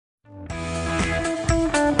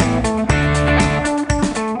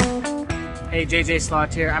Hey,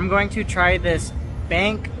 jjslot here. I'm going to try this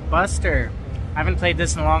Bank Buster. I haven't played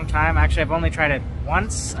this in a long time. Actually, I've only tried it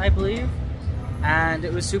once, I believe. And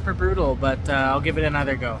it was super brutal, but I'll give it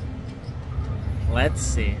another go. Let's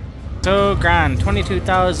see. So grand,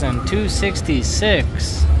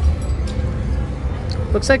 22,266.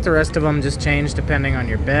 Looks like the rest of them just change depending on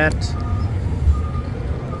your bet. It's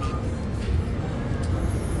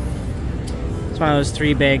one of those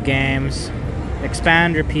 3 big games.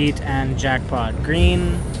 Expand, repeat, and jackpot.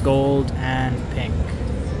 Green, gold, and pink.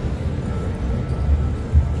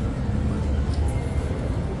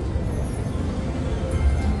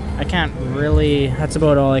 I can't really, that's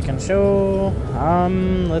about all I can show.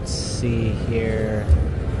 Let's see here.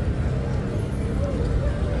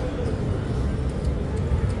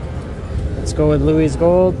 Let's go with Louis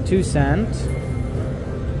Gold, 2 cents.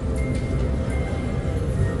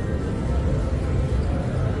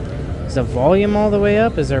 Is the volume all the way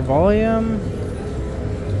up? Is there volume?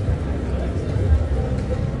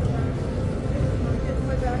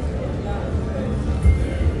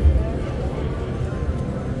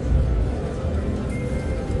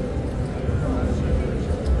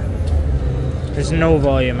 There's no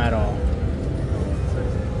volume at all.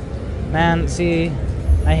 Man, see,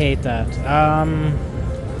 I hate that.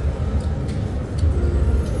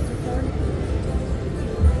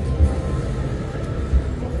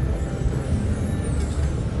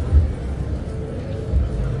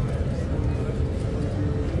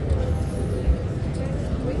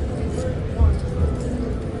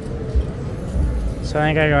 So I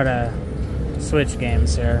think I gotta switch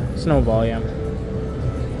games here. It's no volume.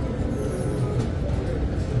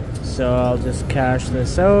 So I'll just cash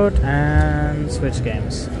this out and switch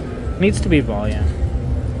games. Needs to be volume.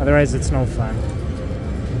 Otherwise it's no fun.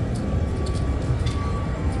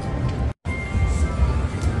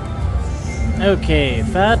 Okay,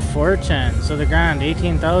 Fat Fortune. So the grand,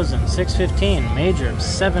 18,615. Major of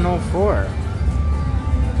 704.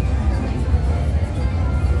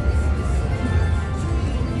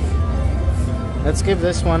 Let's give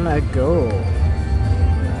this one a go.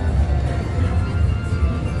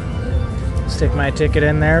 Stick my ticket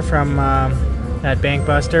in there from that Bank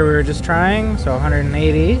Buster we were just trying, so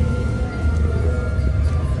 180.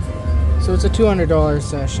 So it's a $200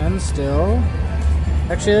 session still.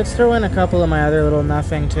 Actually, let's throw in a couple of my other little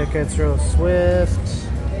nothing tickets real swift.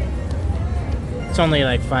 It's only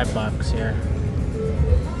like $5 here.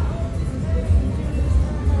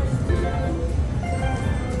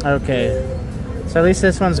 Okay. So at least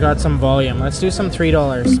this one's got some volume. Let's do some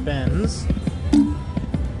 $3 spins.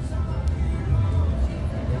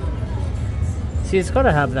 See, it's got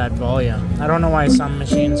to have that volume. I don't know why some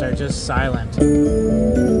machines are just silent.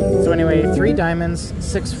 So anyway, 3 diamonds,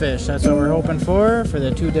 6 fish. That's what we're hoping for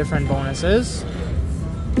the 2 different bonuses.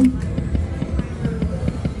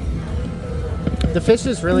 The fish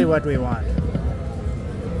is really what we want.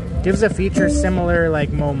 Gives a feature similar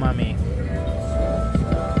like Mo Mummy.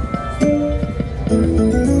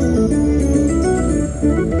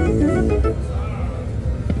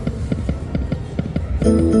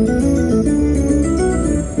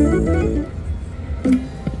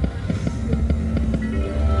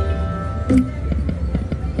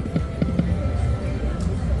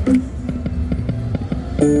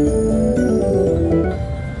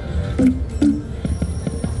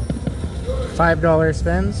 $5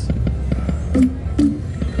 spins.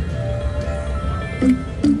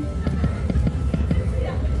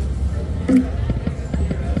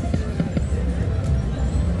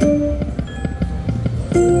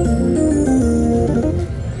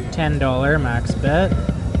 $10 max bet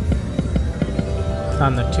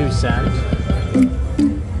on the 2 cent.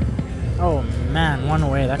 Oh man, one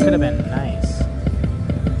away. That could have been nice.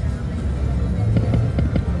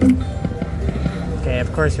 Okay,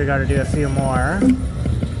 of course we got to do a few more.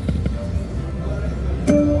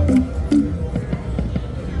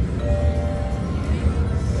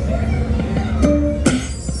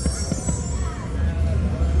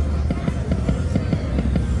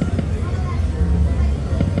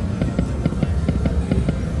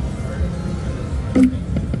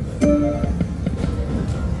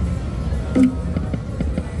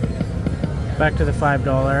 Back to the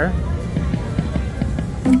 $5.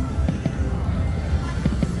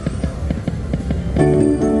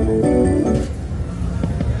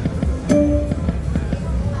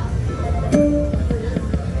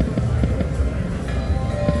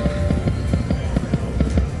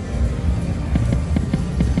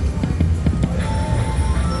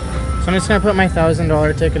 So I'm just going to put my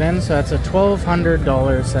 $1,000 ticket in, so that's a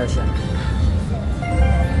 $1,200 session.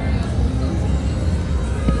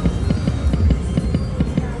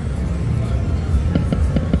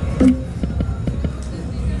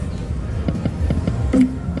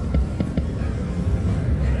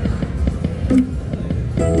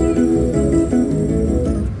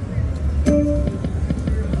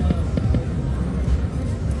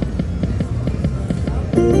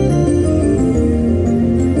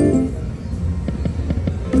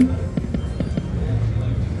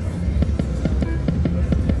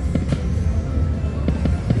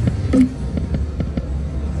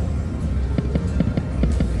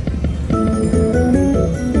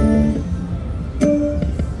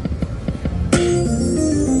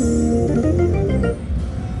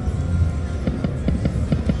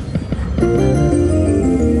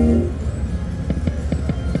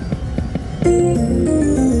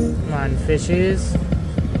 Come on, fishies.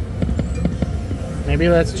 Maybe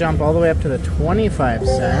let's jump all the way up to the 25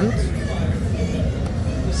 cent.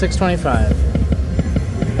 6.25.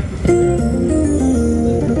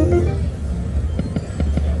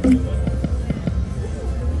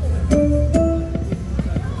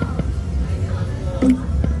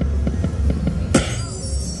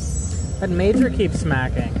 That major keeps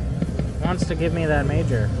smacking. Wants to give me that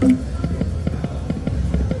major.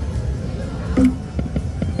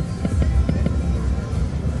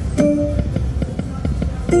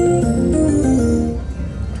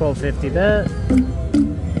 $12.50 bet.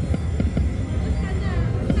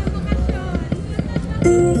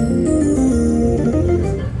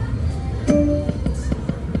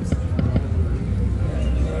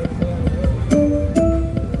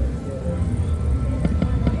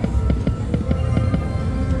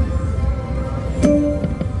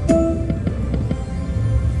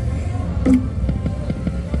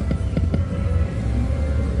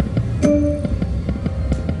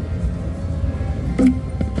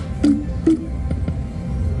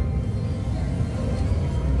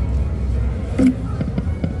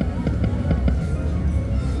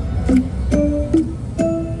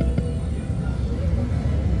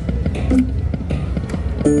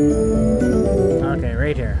 Okay,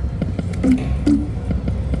 right here.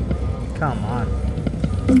 Come on.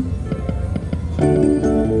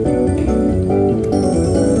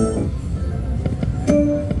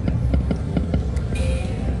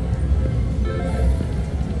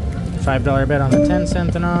 $5 bet on the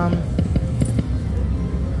 10-cent denom.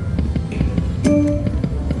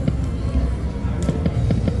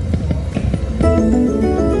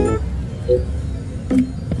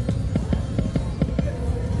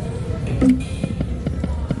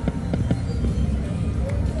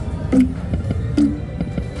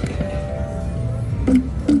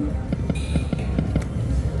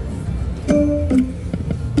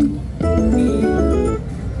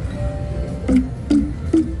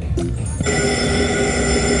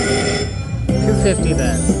 $2.50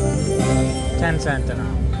 bet. 10-cent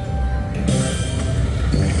denom.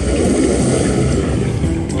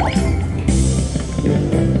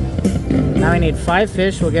 Now we need 5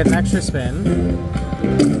 fish, we'll get an extra spin,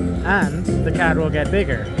 and the cat will get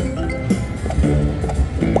bigger.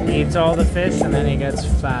 He eats all the fish and then he gets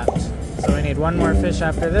fat. So we need 1 more fish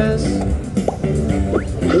after this.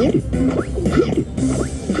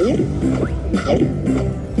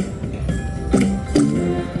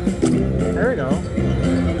 There we go.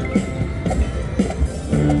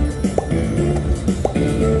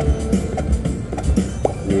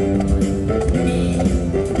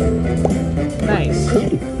 Nice.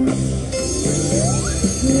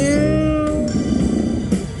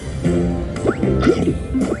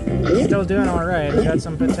 Still doing alright. We got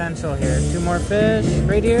some potential here. 2 more fish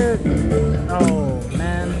right here. Oh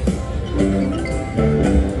man.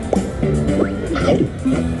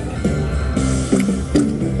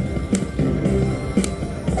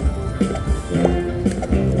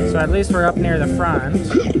 So at least we're up near the front.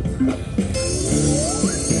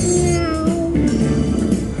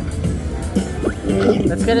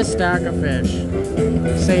 Let's get a stack of fish.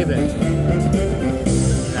 Save it.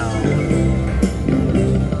 No.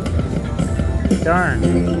 Darn.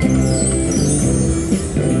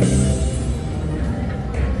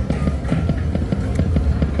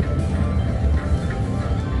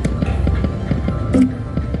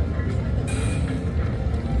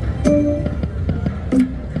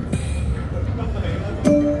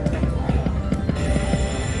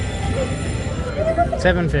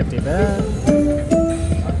 $7.50 bet.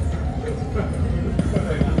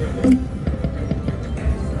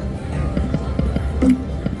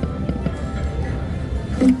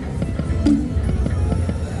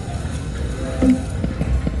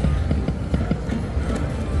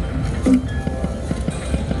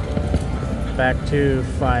 Back to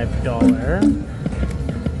 $5.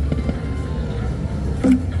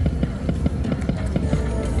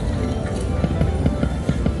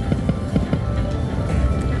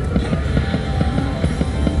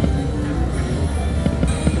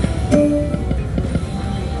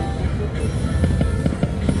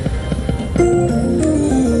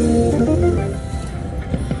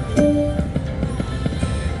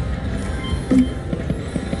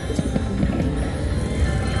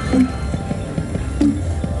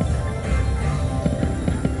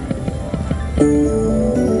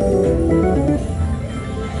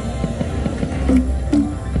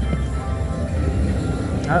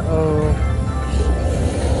 Uh-oh.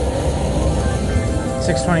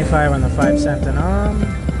 $6.25 on the 5-cent denom.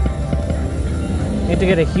 Need to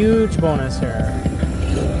get a huge bonus here.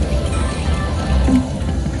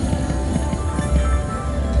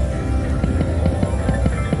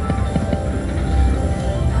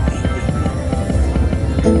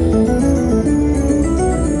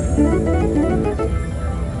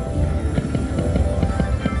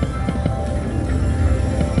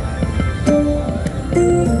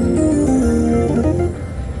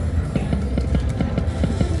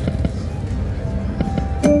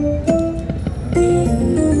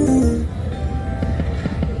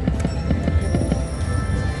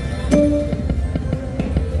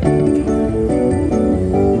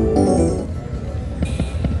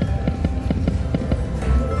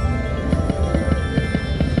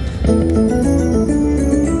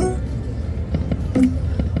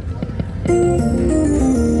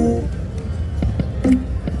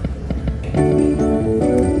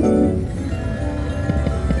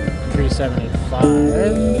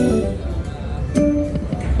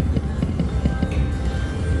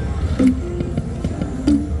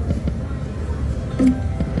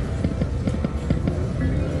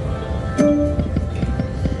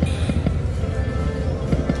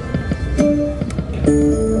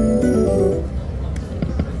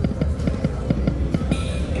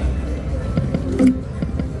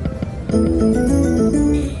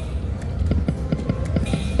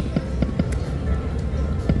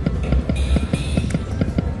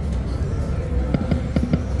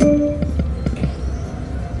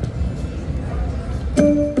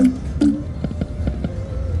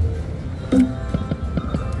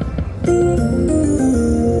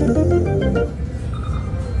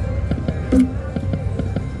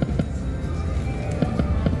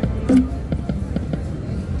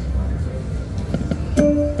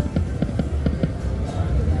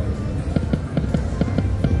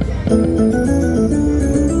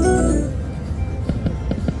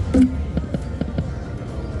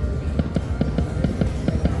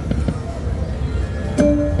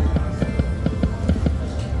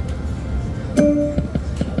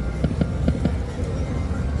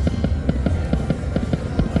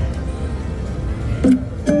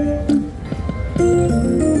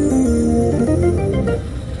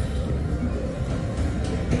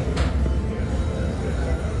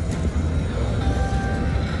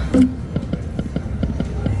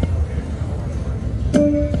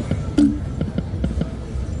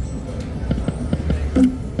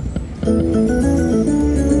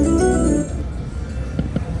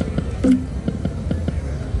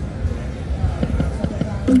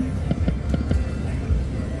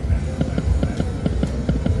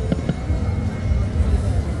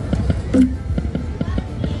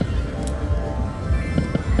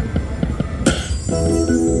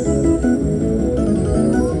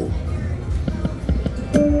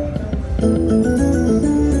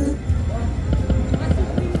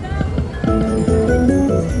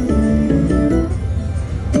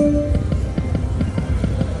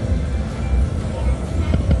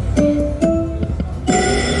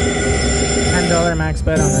 Max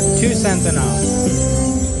bet on a 2 cents and off.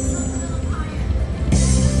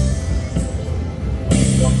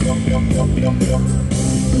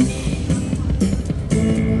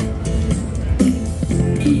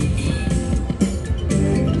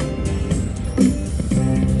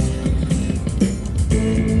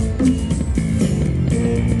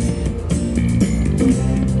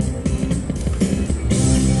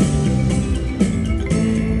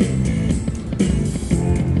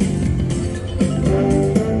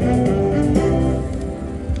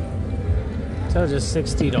 So just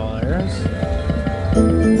 $60.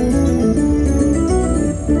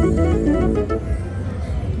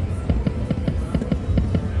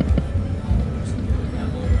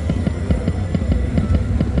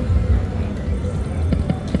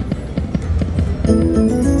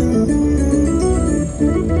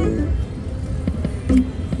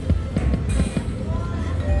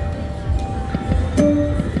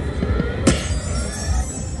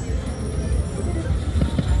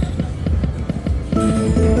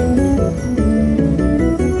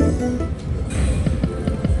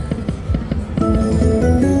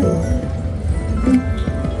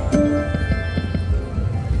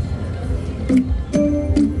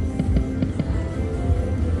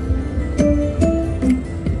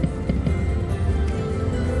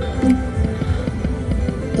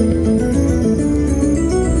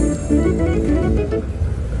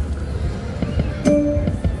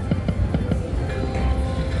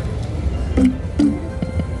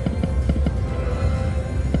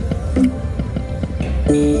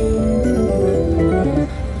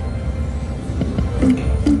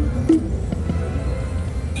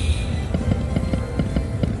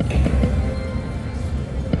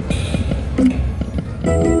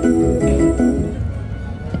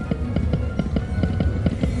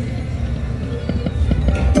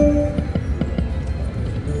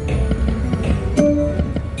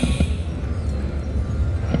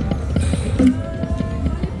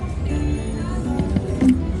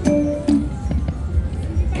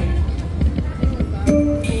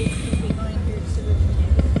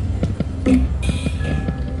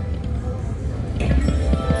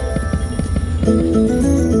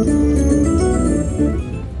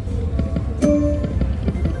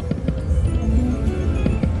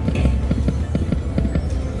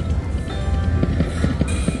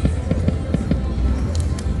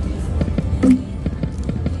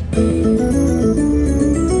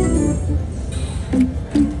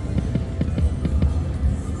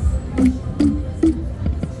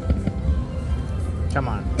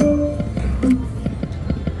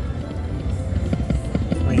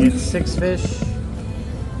 get 6 fish.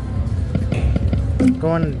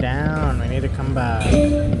 Going down. We need to come back.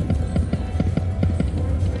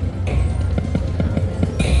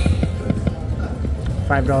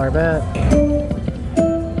 $5 bet.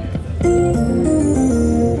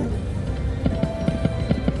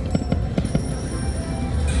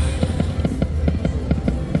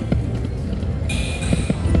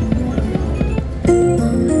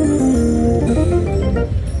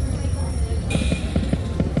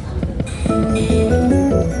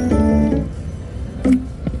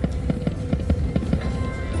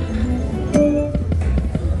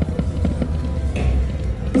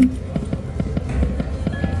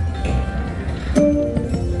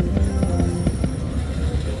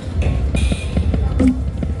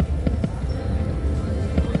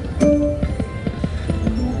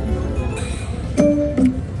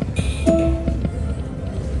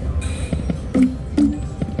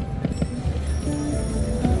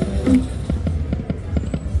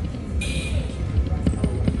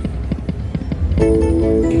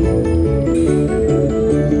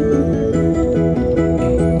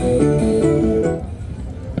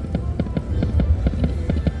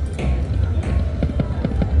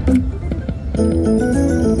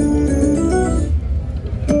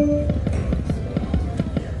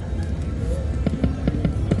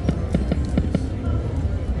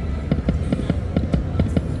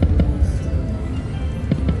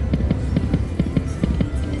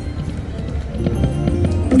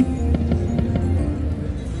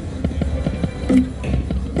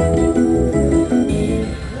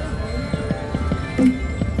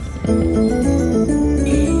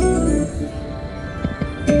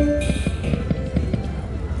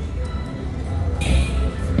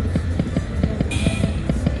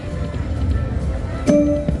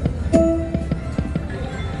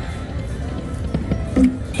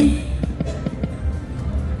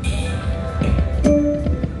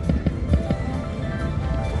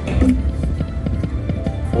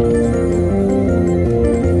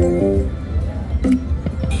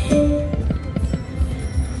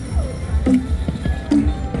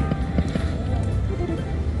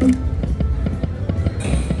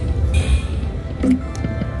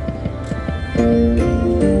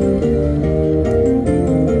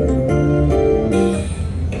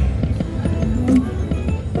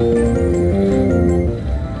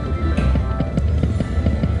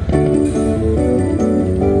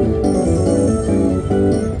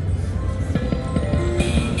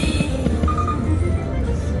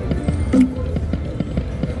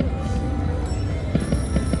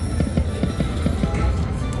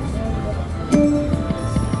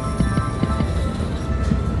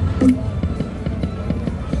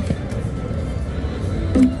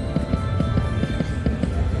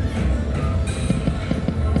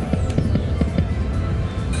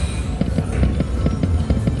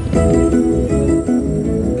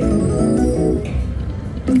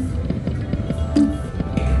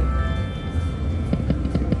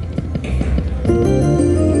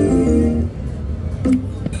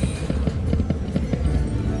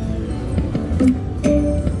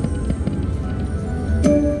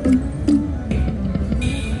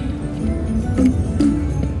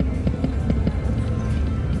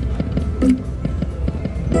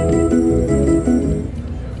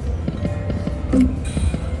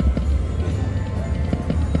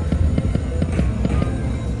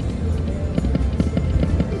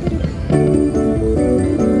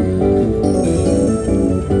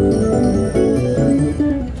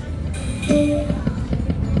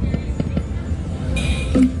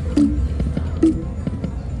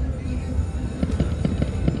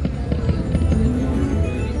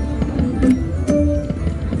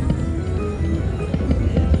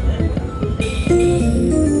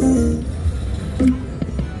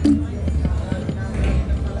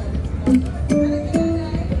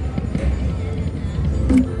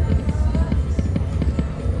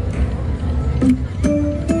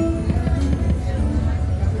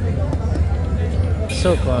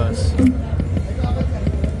 So close.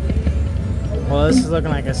 Well, this is looking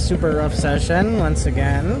like a super rough session once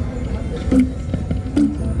again.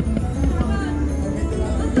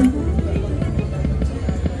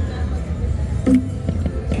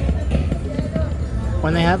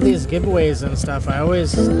 When they have these giveaways and stuff, I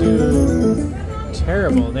always do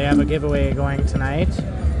terrible. They have a giveaway going tonight.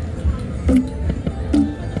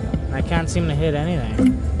 I can't seem to hit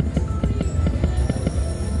anything.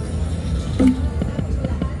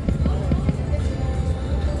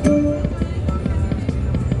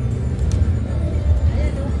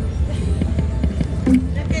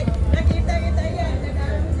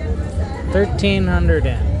 $1,300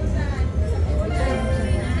 in.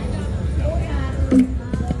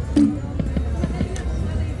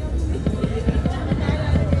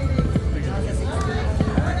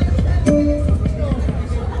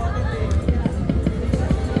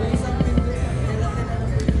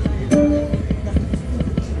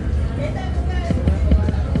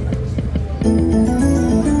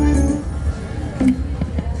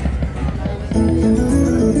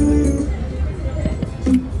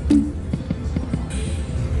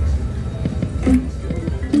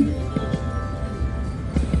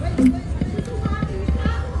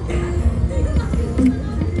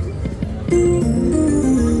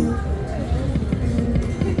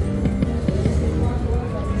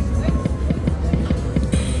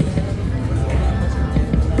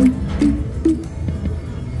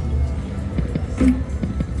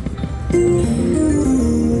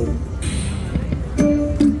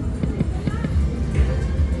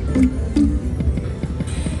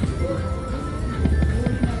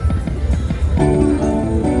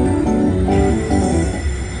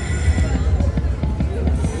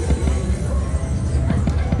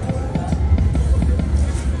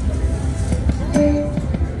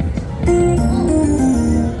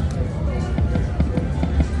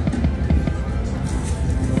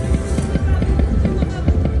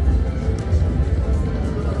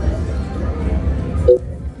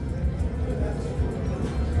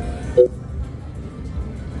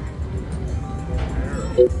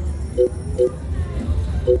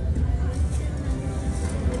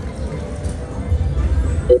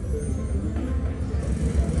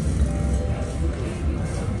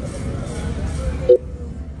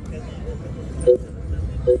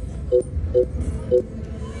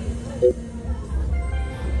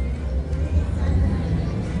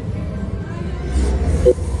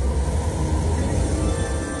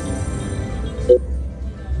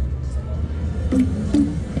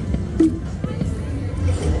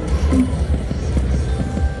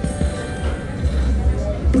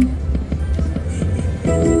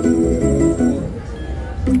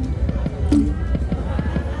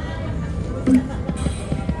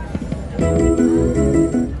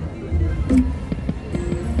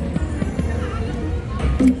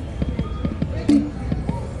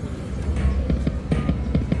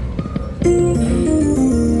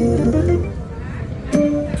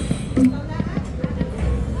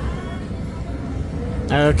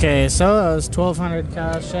 Okay, so that was 1,200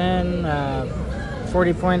 cash in,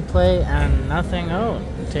 40 point play, and nothing out.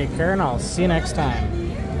 Take care, and I'll see you next time.